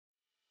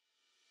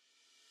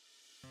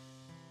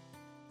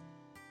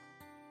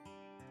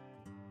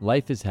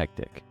Life is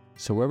hectic,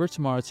 so wherever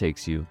tomorrow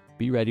takes you,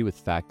 be ready with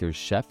Factor's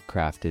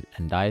chef-crafted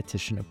and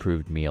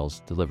dietitian-approved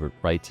meals delivered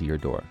right to your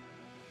door.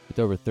 With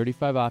over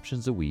 35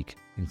 options a week,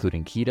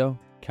 including keto,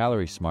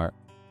 calorie smart,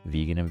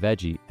 vegan and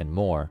veggie, and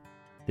more,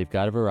 they've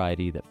got a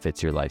variety that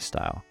fits your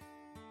lifestyle.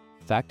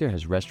 Factor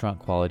has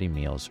restaurant-quality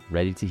meals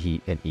ready to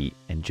heat and eat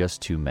in just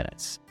 2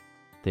 minutes.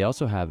 They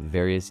also have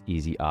various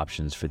easy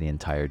options for the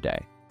entire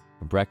day,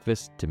 from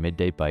breakfast to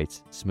midday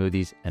bites,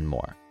 smoothies, and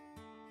more.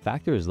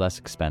 Factor is less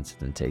expensive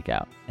than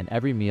takeout, and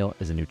every meal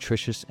is a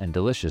nutritious and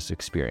delicious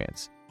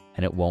experience,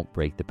 and it won't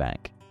break the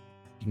bank.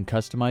 You can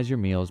customize your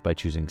meals by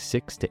choosing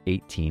 6 to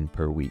 18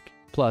 per week.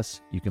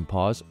 Plus, you can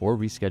pause or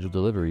reschedule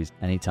deliveries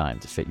anytime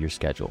to fit your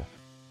schedule.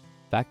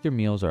 Factor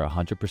meals are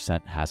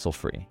 100%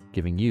 hassle-free,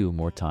 giving you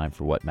more time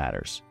for what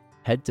matters.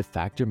 Head to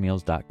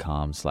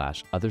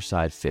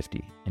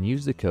factormeals.com/otherside50 and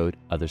use the code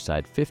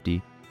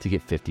otherside50 to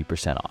get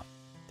 50% off.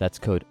 That's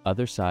code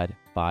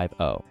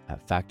otherside50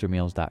 at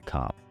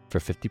factormeals.com for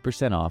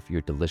 50% off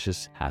your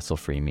delicious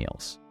hassle-free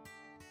meals.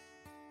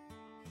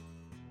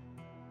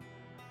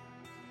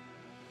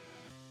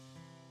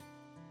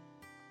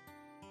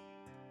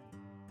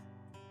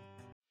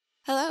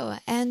 Hello,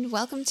 and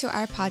welcome to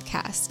our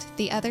podcast,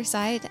 The Other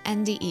Side,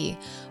 NDE,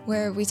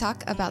 where we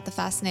talk about the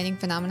fascinating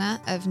phenomena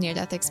of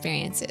near-death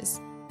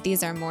experiences.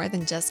 These are more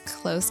than just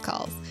close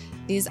calls.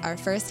 These are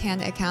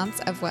first-hand accounts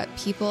of what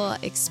people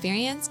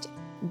experienced,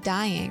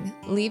 dying,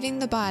 leaving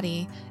the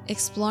body,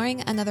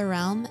 exploring another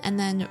realm, and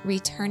then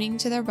returning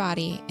to their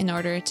body in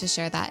order to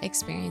share that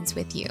experience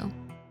with you.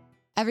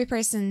 Every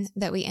person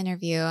that we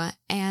interview,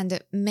 and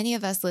many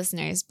of us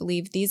listeners,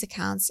 believe these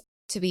accounts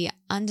to be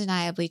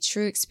undeniably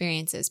true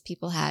experiences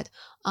people had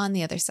on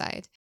the other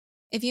side.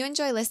 If you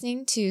enjoy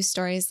listening to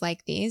stories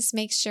like these,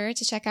 make sure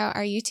to check out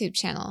our YouTube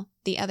channel,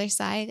 The Other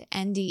Side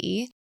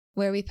NDE,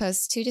 where we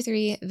post 2 to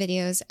 3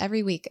 videos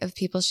every week of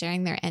people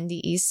sharing their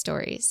NDE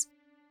stories.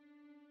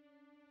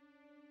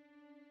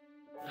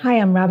 Hi,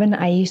 I'm Robin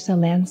Aisha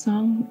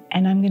Lansong,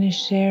 and I'm going to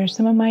share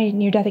some of my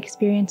near-death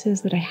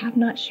experiences that I have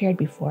not shared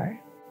before.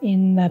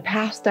 In the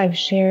past, I've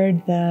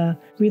shared the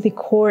really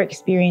core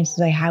experiences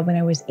I had when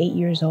I was 8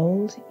 years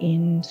old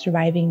in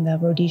surviving the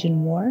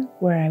Rhodesian War,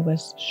 where I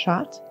was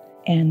shot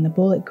and the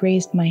bullet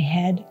grazed my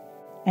head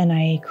and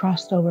I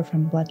crossed over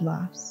from blood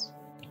loss.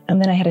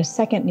 And then I had a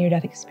second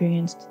near-death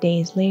experience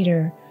days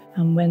later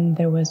when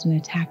there was an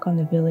attack on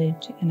the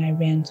village and I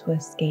ran to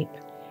escape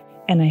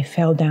and I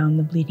fell down,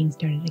 the bleeding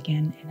started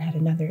again, and had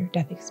another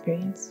death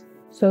experience.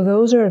 So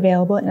those are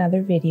available in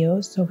other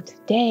videos. So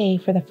today,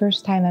 for the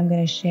first time, I'm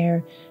going to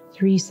share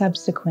 3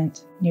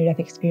 subsequent near-death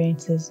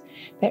experiences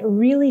that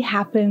really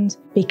happened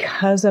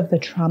because of the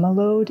trauma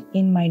load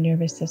in my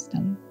nervous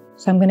system.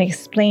 So I'm going to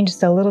explain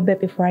just a little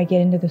bit before I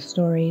get into the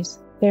stories.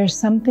 There's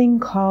something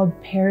called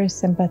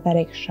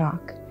parasympathetic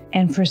shock.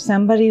 And for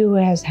somebody who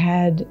has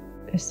had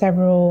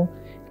several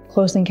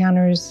close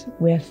encounters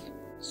with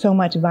so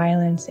much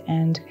violence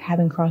and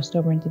having crossed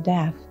over into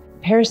death,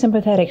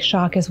 parasympathetic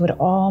shock is what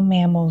all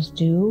mammals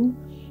do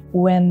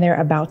when they're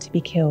about to be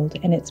killed,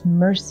 and it's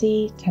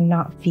mercy to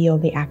not feel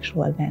the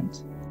actual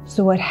event.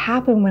 So what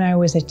happened when I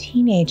was a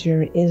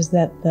teenager is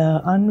that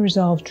the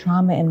unresolved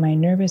trauma in my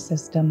nervous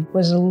system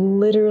was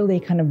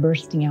literally kind of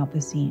bursting out the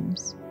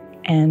seams.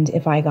 And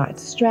if I got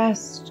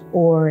stressed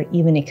or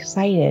even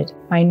excited,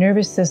 my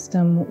nervous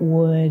system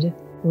would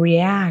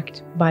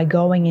react by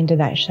going into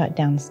that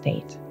shutdown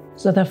state.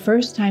 So the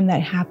first time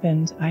that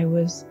happened, I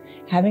was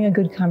having a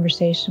good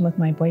conversation with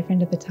my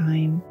boyfriend at the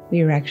time.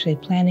 We were actually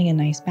planning a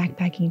nice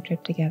backpacking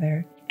trip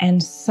together,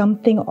 and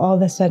something all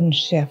of a sudden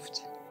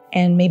shifted.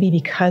 And maybe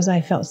because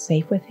I felt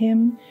safe with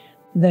him,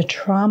 the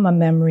trauma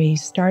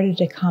memories started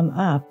to come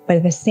up, but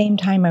at the same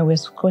time I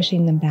was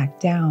squishing them back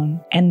down,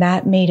 and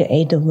that made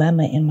a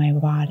dilemma in my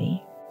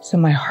body. So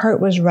my heart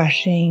was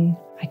rushing.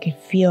 I could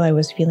feel I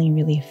was feeling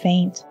really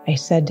faint. I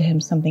said to him,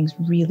 something's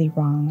really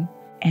wrong.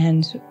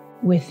 And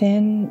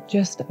within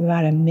just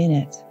about a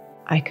minute,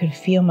 I could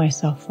feel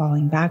myself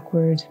falling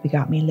backwards. We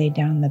got me laid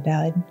down in the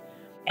bed,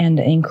 and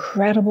an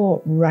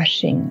incredible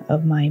rushing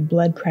of my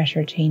blood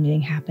pressure changing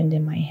happened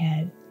in my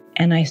head.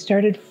 And I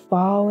started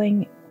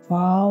falling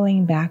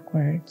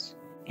backwards.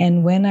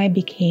 And when I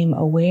became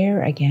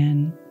aware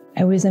again,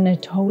 I was in a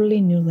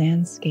totally new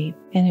landscape.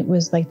 And it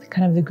was like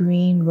kind of the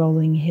green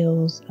rolling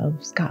hills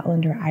of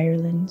Scotland or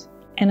Ireland.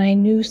 And I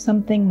knew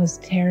something was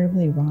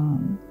terribly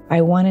wrong.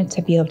 I wanted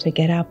to be able to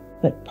get up,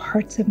 but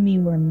parts of me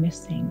were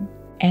missing.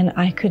 And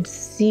I could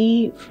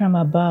see from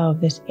above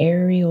this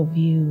aerial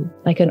view,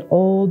 like an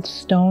old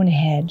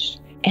Stonehenge,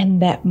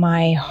 and that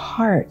my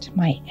heart,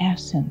 my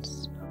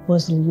essence,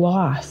 was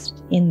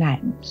lost in that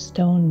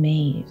stone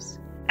maze.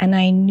 And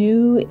I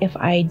knew if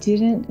I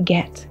didn't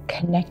get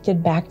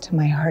connected back to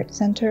my heart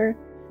center,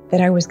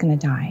 that I was going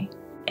to die.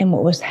 And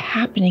what was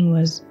happening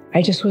was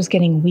I just was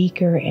getting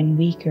weaker and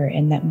weaker,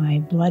 and that my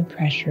blood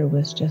pressure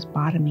was just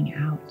bottoming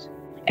out.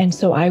 And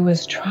so I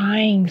was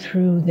trying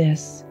through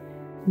this,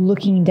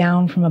 looking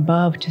down from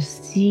above to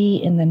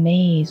see in the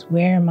maze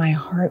where my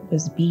heart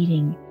was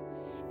beating.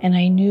 And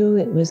I knew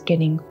it was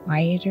getting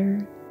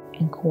quieter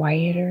and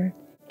quieter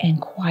and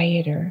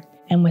quieter.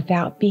 And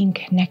without being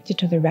connected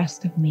to the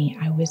rest of me,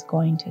 I was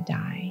going to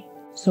die.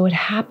 So what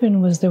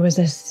happened was there was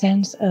a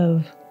sense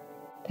of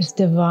this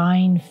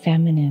divine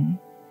feminine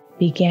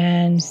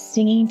began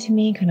singing to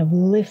me, kind of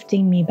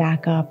lifting me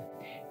back up,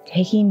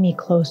 taking me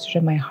closer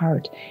to my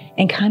heart,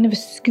 and kind of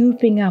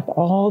scooping up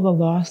all the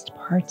lost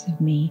parts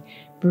of me,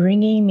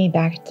 bringing me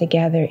back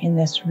together in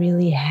this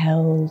really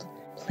held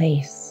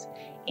place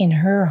in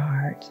her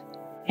heart.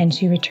 And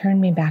she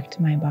returned me back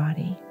to my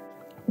body.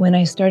 When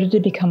I started to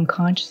become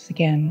conscious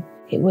again,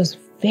 it was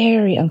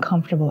very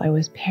uncomfortable. I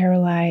was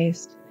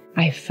paralyzed.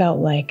 I felt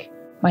like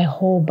my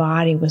whole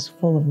body was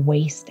full of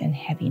waste and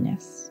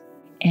heaviness.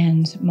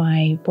 And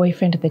my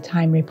boyfriend at the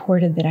time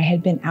reported that I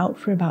had been out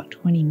for about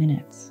 20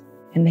 minutes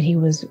and that he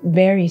was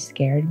very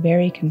scared,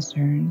 very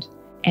concerned.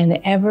 And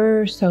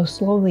ever so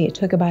slowly, it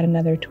took about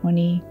another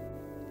 20,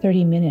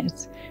 30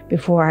 minutes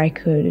before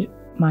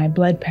my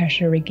blood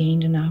pressure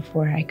regained enough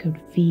where I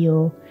could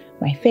feel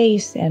my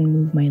face and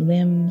move my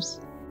limbs.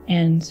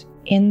 And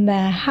in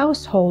the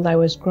household I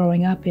was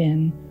growing up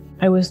in,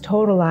 I was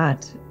told a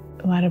lot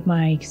of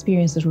my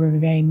experiences were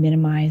very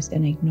minimized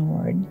and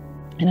ignored.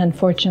 And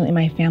unfortunately,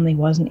 my family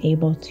wasn't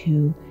able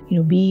to,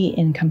 be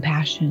in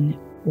compassion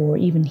or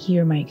even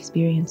hear my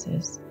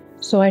experiences.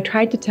 So I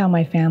tried to tell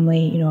my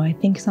family, I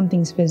think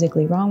something's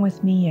physically wrong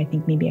with me. I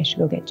think maybe I should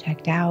go get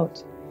checked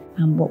out.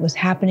 What was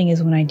happening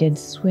is when I did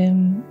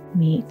swim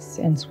meets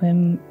and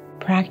swim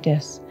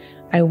practice,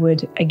 I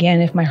would,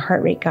 again, if my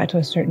heart rate got to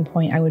a certain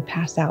point, I would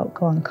pass out,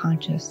 go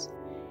unconscious.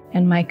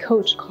 And my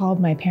coach called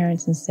my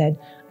parents and said,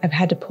 I've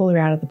had to pull her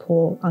out of the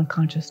pool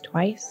unconscious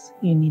twice.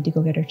 You need to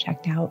go get her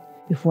checked out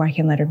before I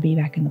can let her be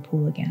back in the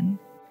pool again.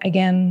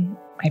 Again,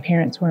 my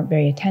parents weren't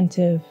very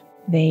attentive.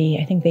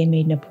 I think they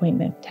made an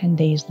appointment 10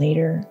 days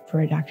later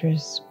for a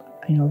doctor's,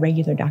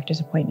 regular doctor's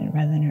appointment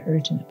rather than an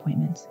urgent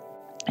appointment.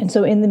 And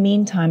so in the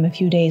meantime, a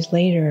few days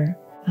later,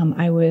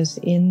 I was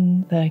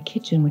in the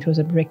kitchen, which was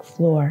a brick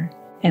floor,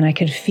 and I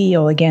could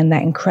feel, again,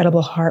 that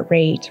incredible heart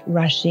rate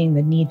rushing,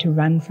 the need to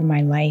run for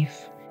my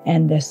life,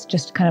 and this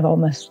just kind of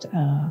almost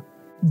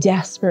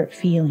desperate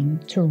feeling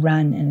to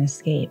run and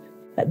escape.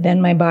 But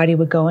then my body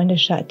would go into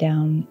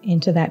shutdown,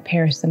 into that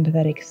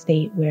parasympathetic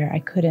state where I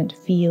couldn't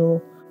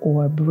feel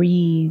or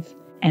breathe,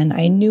 and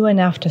I knew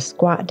enough to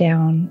squat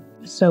down.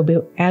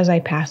 So as I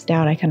passed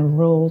out, I kind of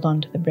rolled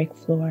onto the brick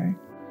floor.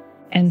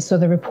 And so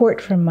the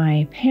report from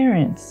my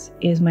parents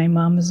is my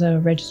mom is a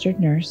registered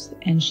nurse,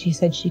 and she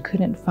said she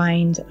couldn't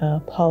find a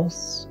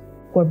pulse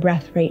or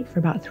breath rate for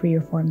about 3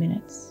 or 4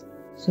 minutes.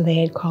 So they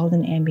had called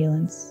an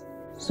ambulance.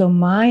 So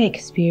my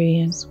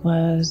experience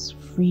was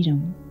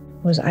freedom,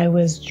 I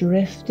was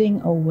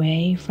drifting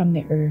away from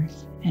the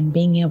earth and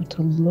being able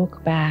to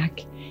look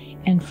back,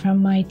 and from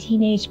my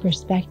teenage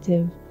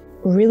perspective,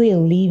 really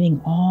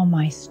leaving all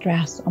my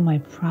stress, all my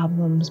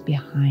problems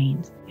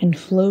behind and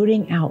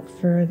floating out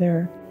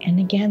further. And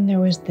again,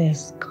 there was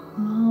this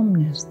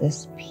calmness,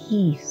 this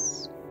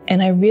peace.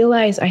 And I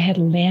realized I had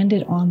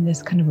landed on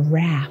this kind of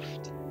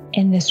raft,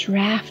 and this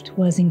raft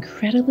was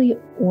incredibly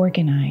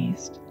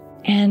organized.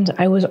 And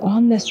I was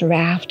on this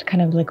raft,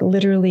 kind of like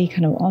literally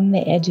kind of on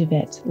the edge of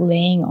it,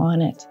 laying on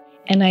it.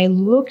 And I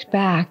looked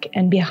back,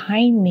 and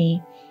behind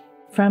me,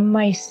 from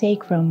my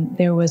sacrum,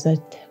 there was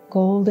a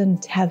golden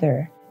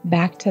tether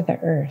back to the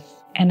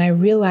earth. And I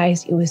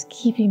realized it was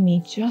keeping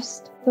me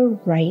just the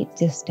right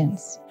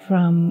distance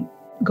from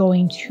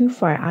going too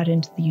far out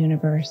into the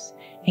universe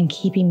and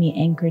keeping me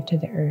anchored to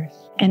the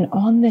earth. And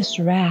on this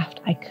raft,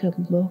 I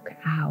could look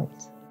out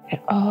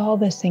at all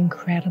this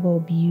incredible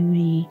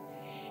beauty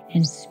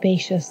and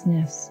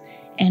spaciousness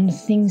and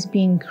things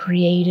being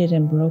created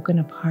and broken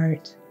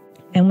apart.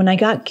 And when I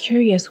got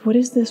curious, what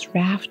is this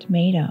raft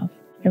made of?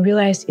 I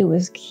realized it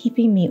was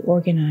keeping me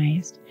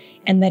organized,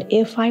 and that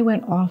if I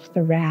went off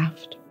the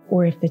raft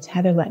or if the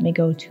tether let me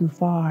go too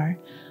far,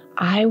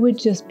 I would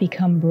just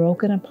become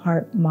broken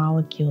apart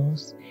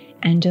molecules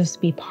and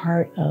just be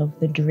part of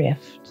the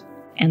drift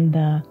and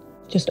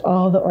just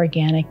all the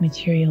organic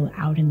material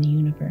out in the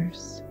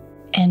universe.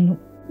 And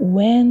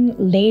when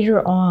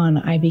later on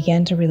I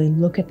began to really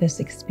look at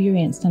this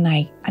experience, and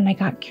I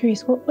got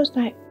curious, what was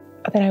that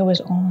I was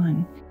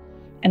on?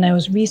 And I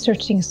was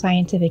researching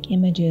scientific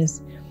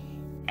images,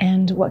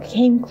 and what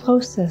came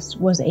closest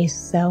was a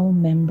cell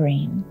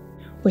membrane,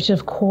 which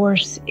of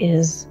course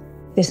is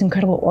this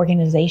incredible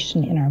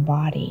organization in our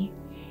body.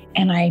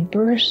 And I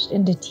burst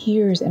into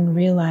tears and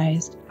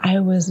realized I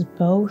was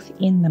both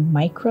in the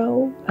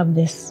micro of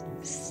this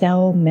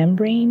cell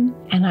membrane,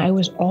 and I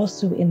was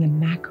also in the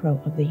macro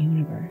of the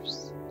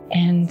universe.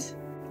 And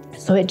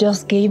so it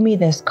just gave me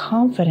this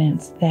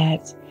confidence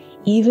that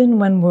even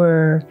when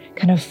we're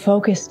kind of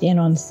focused in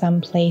on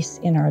some place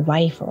in our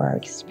life or our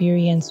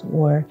experience,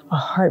 or a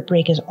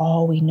heartbreak is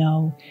all we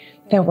know,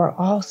 that we're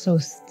also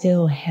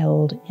still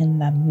held in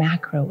the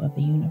macro of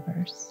the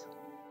universe.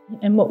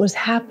 And what was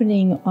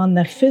happening on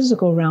the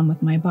physical realm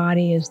with my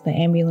body is the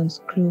ambulance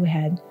crew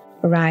had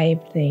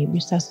arrived, they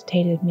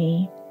resuscitated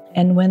me.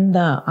 And when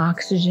the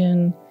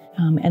oxygen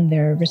and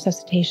their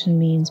resuscitation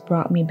means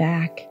brought me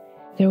back,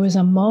 there was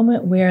a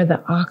moment where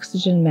the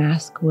oxygen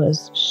mask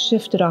was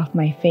shifted off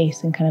my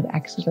face and kind of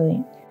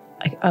accidentally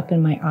up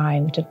in my eye,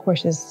 which of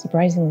course is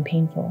surprisingly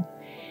painful.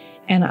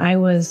 And I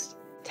was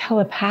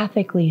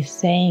telepathically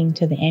saying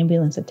to the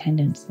ambulance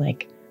attendants,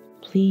 like,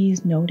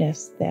 please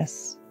notice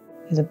this.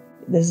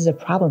 This is a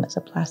problem. It's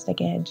a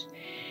plastic edge.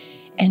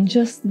 And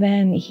just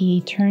then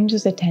he turned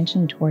his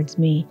attention towards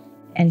me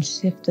and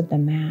shifted the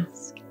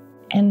mask.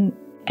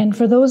 And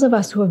for those of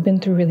us who have been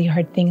through really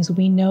hard things,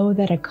 we know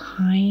that a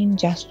kind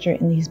gesture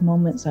in these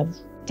moments of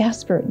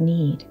desperate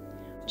need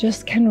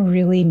just can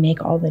really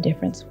make all the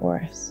difference for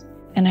us.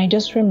 And I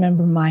just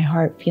remember my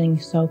heart feeling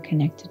so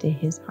connected to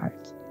his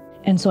heart.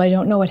 And so I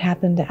don't know what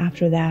happened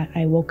after that.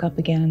 I woke up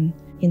again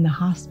in the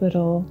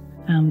hospital.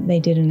 They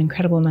did an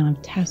incredible amount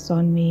of tests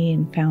on me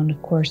and found,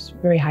 of course,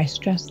 very high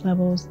stress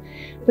levels.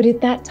 But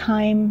at that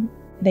time,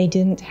 they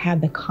didn't have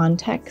the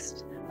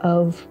context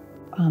of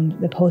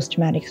the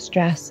post-traumatic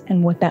stress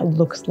and what that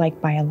looks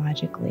like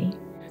biologically.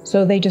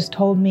 So they just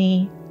told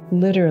me,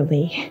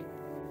 literally,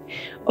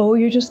 oh,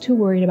 you're just too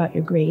worried about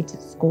your grades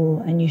at school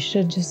and you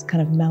should just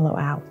kind of mellow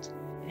out.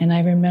 And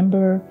I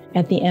remember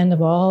at the end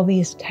of all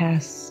these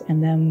tests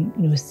and them,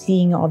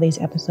 seeing all these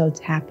episodes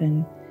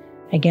happen,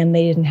 again,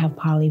 they didn't have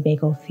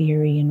polyvagal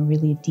theory and a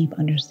really deep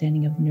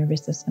understanding of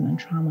nervous system and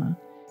trauma.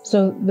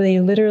 So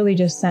they literally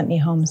just sent me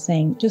home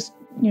saying, just,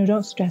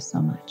 don't stress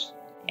so much.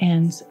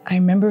 And I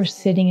remember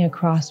sitting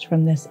across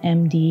from this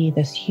MD,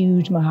 this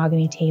huge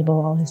mahogany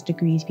table, all his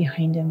degrees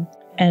behind him,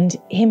 and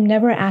him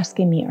never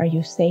asking me, are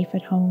you safe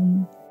at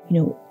home?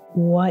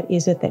 What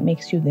is it that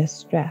makes you this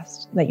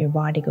stressed, that your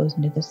body goes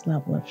into this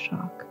level of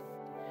shock?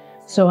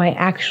 So I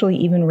actually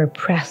even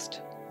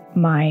repressed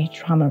my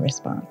trauma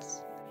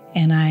response.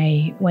 And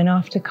I went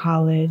off to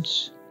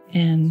college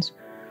and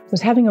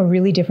was having a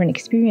really different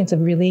experience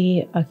of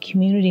really a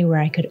community where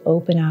I could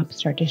open up,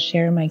 start to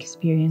share my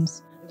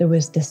experience. There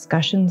was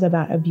discussions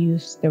about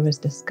abuse. There was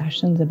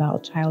discussions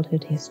about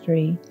childhood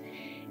history.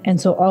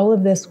 And so all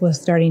of this was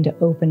starting to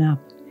open up.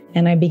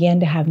 And I began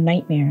to have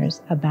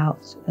nightmares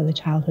about the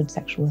childhood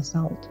sexual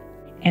assault.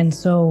 And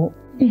so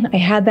I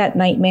had that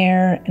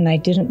nightmare and I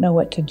didn't know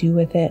what to do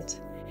with it.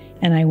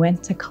 And I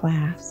went to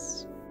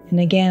class.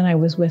 And again, I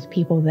was with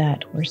people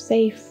that were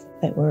safe,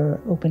 that were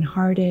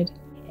open-hearted.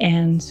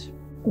 And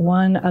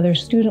one other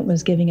student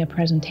was giving a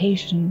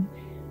presentation.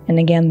 And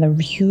again, the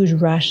huge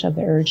rush of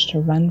the urge to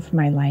run for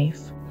my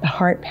life, the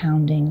heart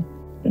pounding,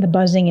 the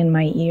buzzing in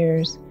my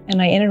ears.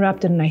 And I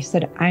interrupted and I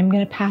said, I'm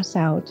going to pass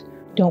out.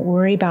 Don't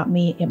worry about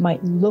me. It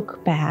might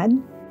look bad.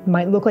 It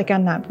might look like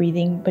I'm not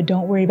breathing, but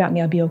don't worry about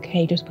me. I'll be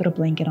okay. Just put a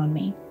blanket on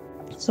me.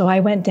 So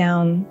I went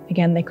down.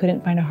 Again, they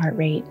couldn't find a heart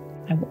rate.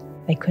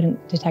 They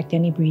couldn't detect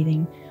any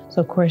breathing.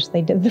 So of course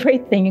they did the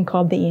right thing and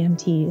called the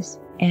EMTs.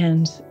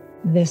 And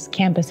this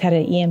campus had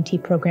an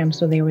EMT program,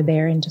 so they were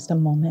there in just a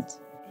moment.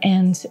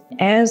 And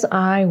as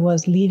I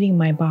was leaving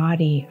my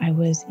body, I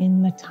was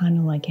in the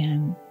tunnel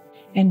again.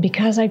 And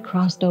because I'd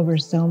crossed over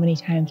so many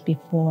times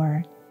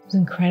before, it was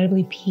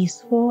incredibly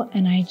peaceful.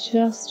 And I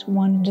just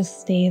wanted to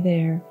stay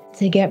there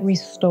to get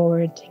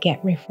restored, to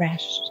get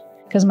refreshed.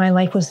 Because my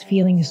life was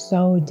feeling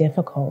so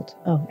difficult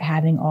of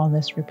having all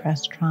this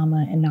repressed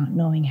trauma and not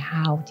knowing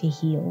how to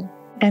heal.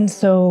 And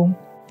so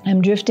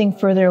I'm drifting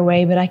further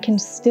away, but I can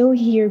still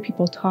hear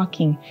people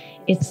talking.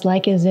 It's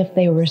like as if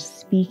they were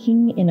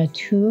speaking in a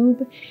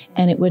tube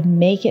and it would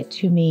make it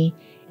to me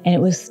and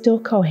it was still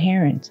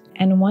coherent.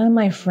 And one of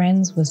my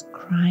friends was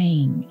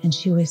crying and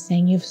she was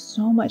saying, you have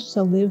so much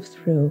to live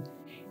through.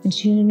 And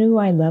she knew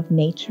I love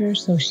nature,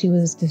 so she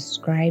was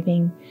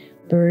describing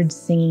birds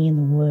singing in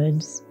the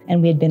woods.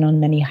 And we had been on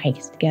many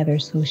hikes together,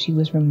 so she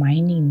was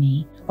reminding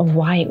me of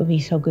why it would be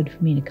so good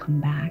for me to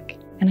come back.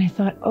 And I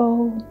thought,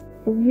 oh,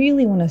 I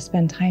really want to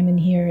spend time in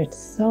here. It's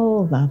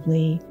so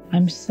lovely.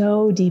 I'm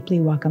so deeply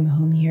welcome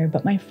home here,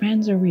 but my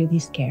friends are really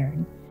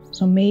scared.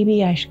 So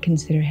maybe I should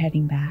consider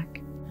heading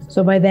back.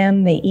 So by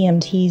then the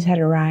EMTs had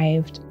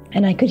arrived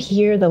and I could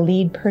hear the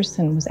lead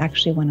person was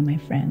actually one of my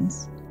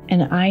friends.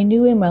 And I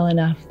knew him well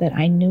enough that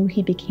I knew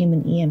he became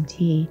an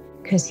EMT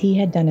because he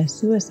had done a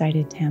suicide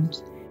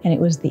attempt. And it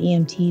was the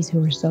EMTs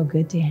who were so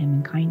good to him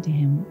and kind to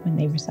him when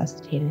they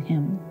resuscitated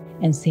him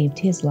and saved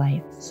his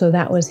life. So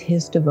that was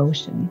his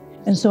devotion.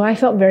 And so I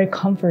felt very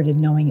comforted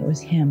knowing it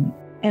was him.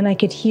 And I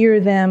could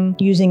hear them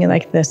using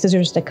like the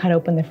scissors to cut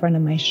open the front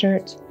of my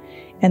shirt.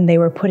 And they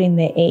were putting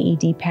the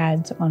AED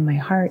pads on my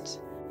heart.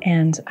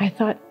 And I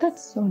thought,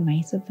 that's so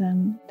nice of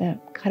them to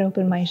cut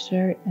open my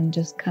shirt and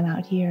just come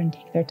out here and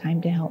take their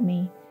time to help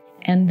me.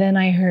 And then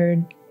I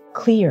heard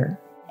clear.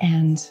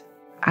 And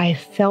I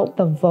felt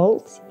the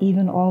volt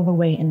even all the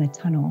way in the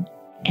tunnel.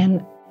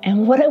 And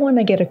what I want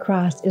to get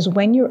across is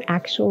when you're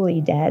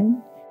actually dead,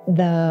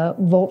 the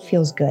volt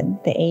feels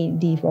good. The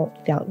AED volt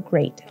felt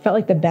great. It felt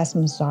like the best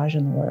massage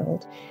in the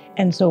world.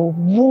 And so,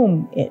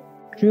 boom, it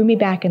drew me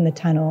back in the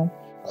tunnel,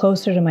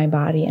 closer to my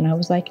body. And I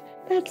was like,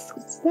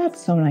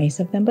 that's so nice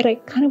of them. But I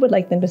kind of would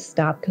like them to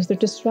stop because they're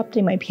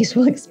disrupting my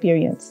peaceful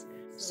experience.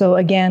 So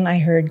again, I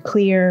heard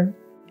clear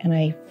and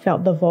I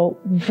felt the volt,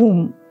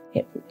 boom.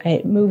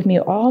 It moved me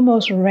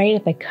almost right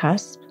at the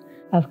cusp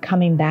of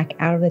coming back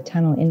out of the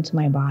tunnel into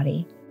my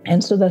body.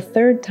 And so the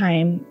third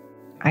time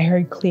I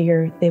heard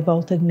clear, they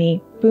vaulted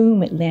me,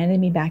 boom, it landed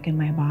me back in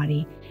my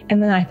body.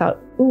 And then I thought,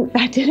 ooh,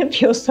 that didn't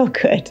feel so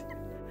good.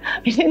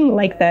 I didn't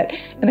like that,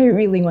 and I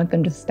really want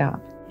them to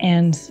stop.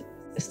 And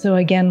so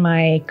again,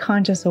 my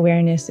conscious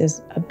awareness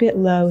is a bit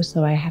low,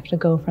 so I have to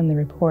go from the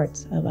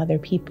reports of other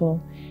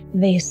people.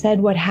 They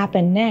said what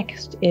happened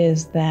next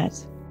is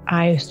that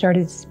I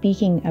started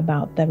speaking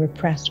about the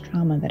repressed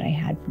trauma that I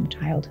had from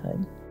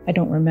childhood. I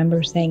don't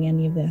remember saying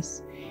any of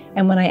this.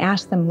 And when I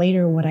asked them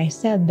later what I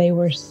said, they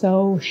were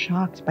so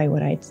shocked by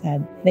what I'd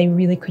said. They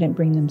really couldn't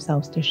bring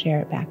themselves to share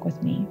it back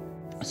with me.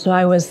 So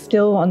I was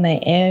still on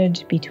the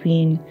edge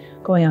between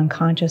going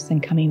unconscious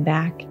and coming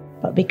back.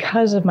 But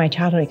because of my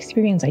childhood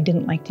experience, I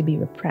didn't like to be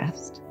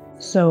repressed.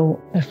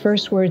 So the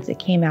first words that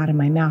came out of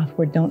my mouth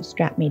were, "Don't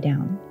strap me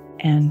down."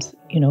 And,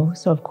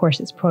 so of course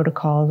it's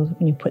protocol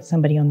when you put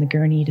somebody on the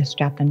gurney to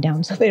strap them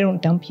down so they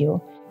don't dump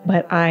you.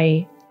 But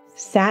I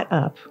sat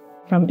up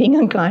from being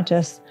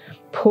unconscious,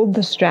 pulled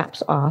the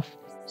straps off,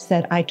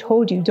 said, "I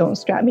told you, don't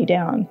strap me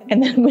down,"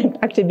 and then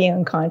went back to being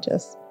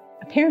unconscious.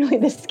 Apparently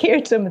this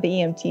scared some of the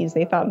EMTs.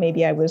 They thought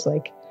maybe I was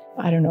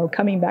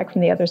coming back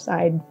from the other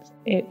side.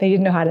 They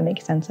didn't know how to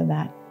make sense of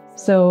that.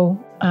 So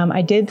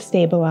I did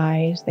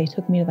stabilize. They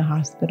took me to the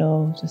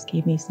hospital, just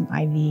gave me some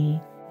IV.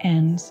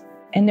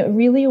 And it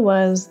really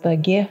was the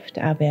gift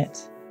of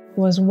it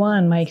was,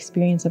 one, my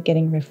experience of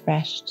getting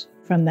refreshed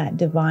from that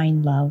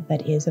divine love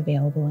that is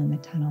available in the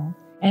tunnel.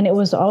 And it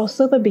was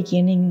also the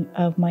beginning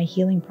of my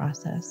healing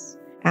process.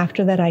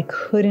 After that, I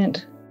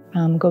couldn't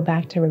go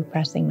back to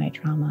repressing my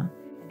trauma.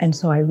 And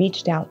so I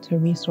reached out to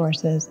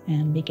resources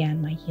and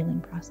began my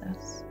healing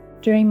process.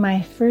 During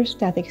my first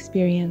death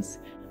experience,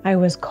 I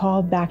was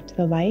called back to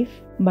the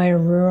life by a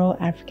rural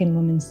African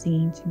woman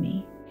singing to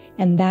me.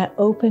 And that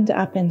opened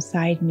up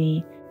inside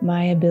me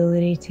my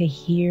ability to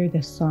hear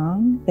the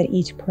song that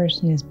each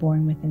person is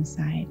born with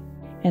inside.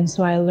 And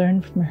so I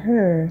learned from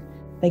her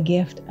the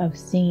gift of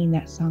singing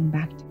that song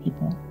back to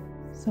people.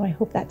 So I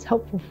hope that's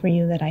helpful for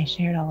you that I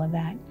shared all of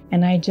that.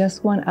 And I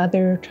just want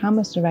other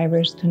trauma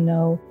survivors to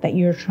know that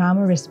your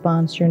trauma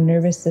response, your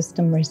nervous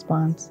system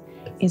response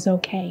is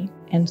okay.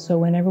 And so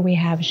whenever we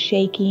have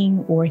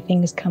shaking or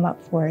things come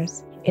up for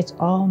us, it's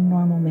all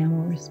normal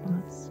mammal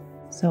response.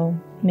 So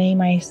may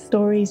my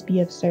stories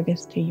be of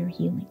service to your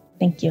healing.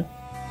 Thank you.